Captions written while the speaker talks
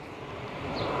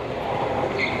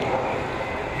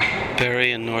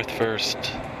Bury in North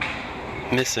First.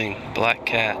 Missing black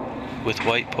cat with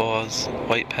white paws,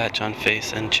 white patch on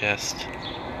face and chest.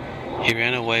 He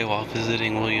ran away while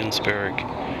visiting Williamsburg.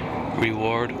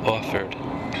 Reward offered.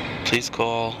 Please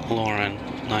call Lauren,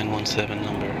 917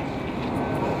 number.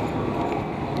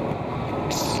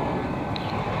 It's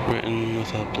written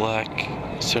with a black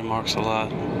Sir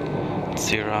Marks-a-Lot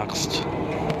Xeroxed.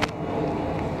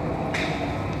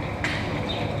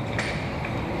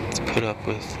 It's put up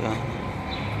with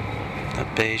a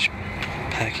beige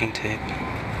packing tape.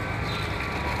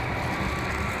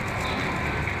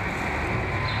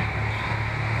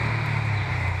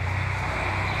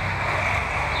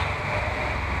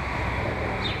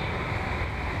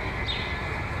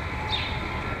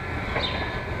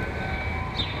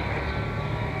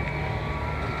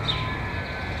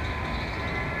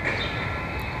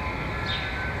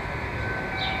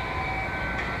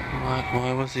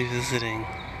 Why was he visiting?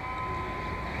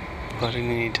 Why did he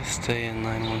need to stay in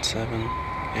 917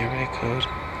 area code?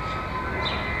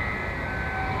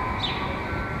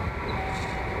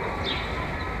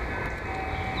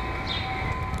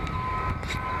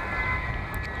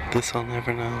 This I'll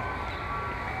never know.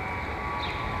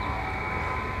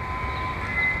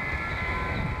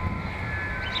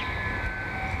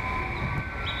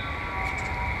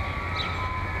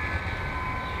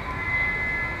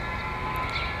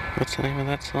 What's the name of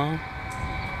that song?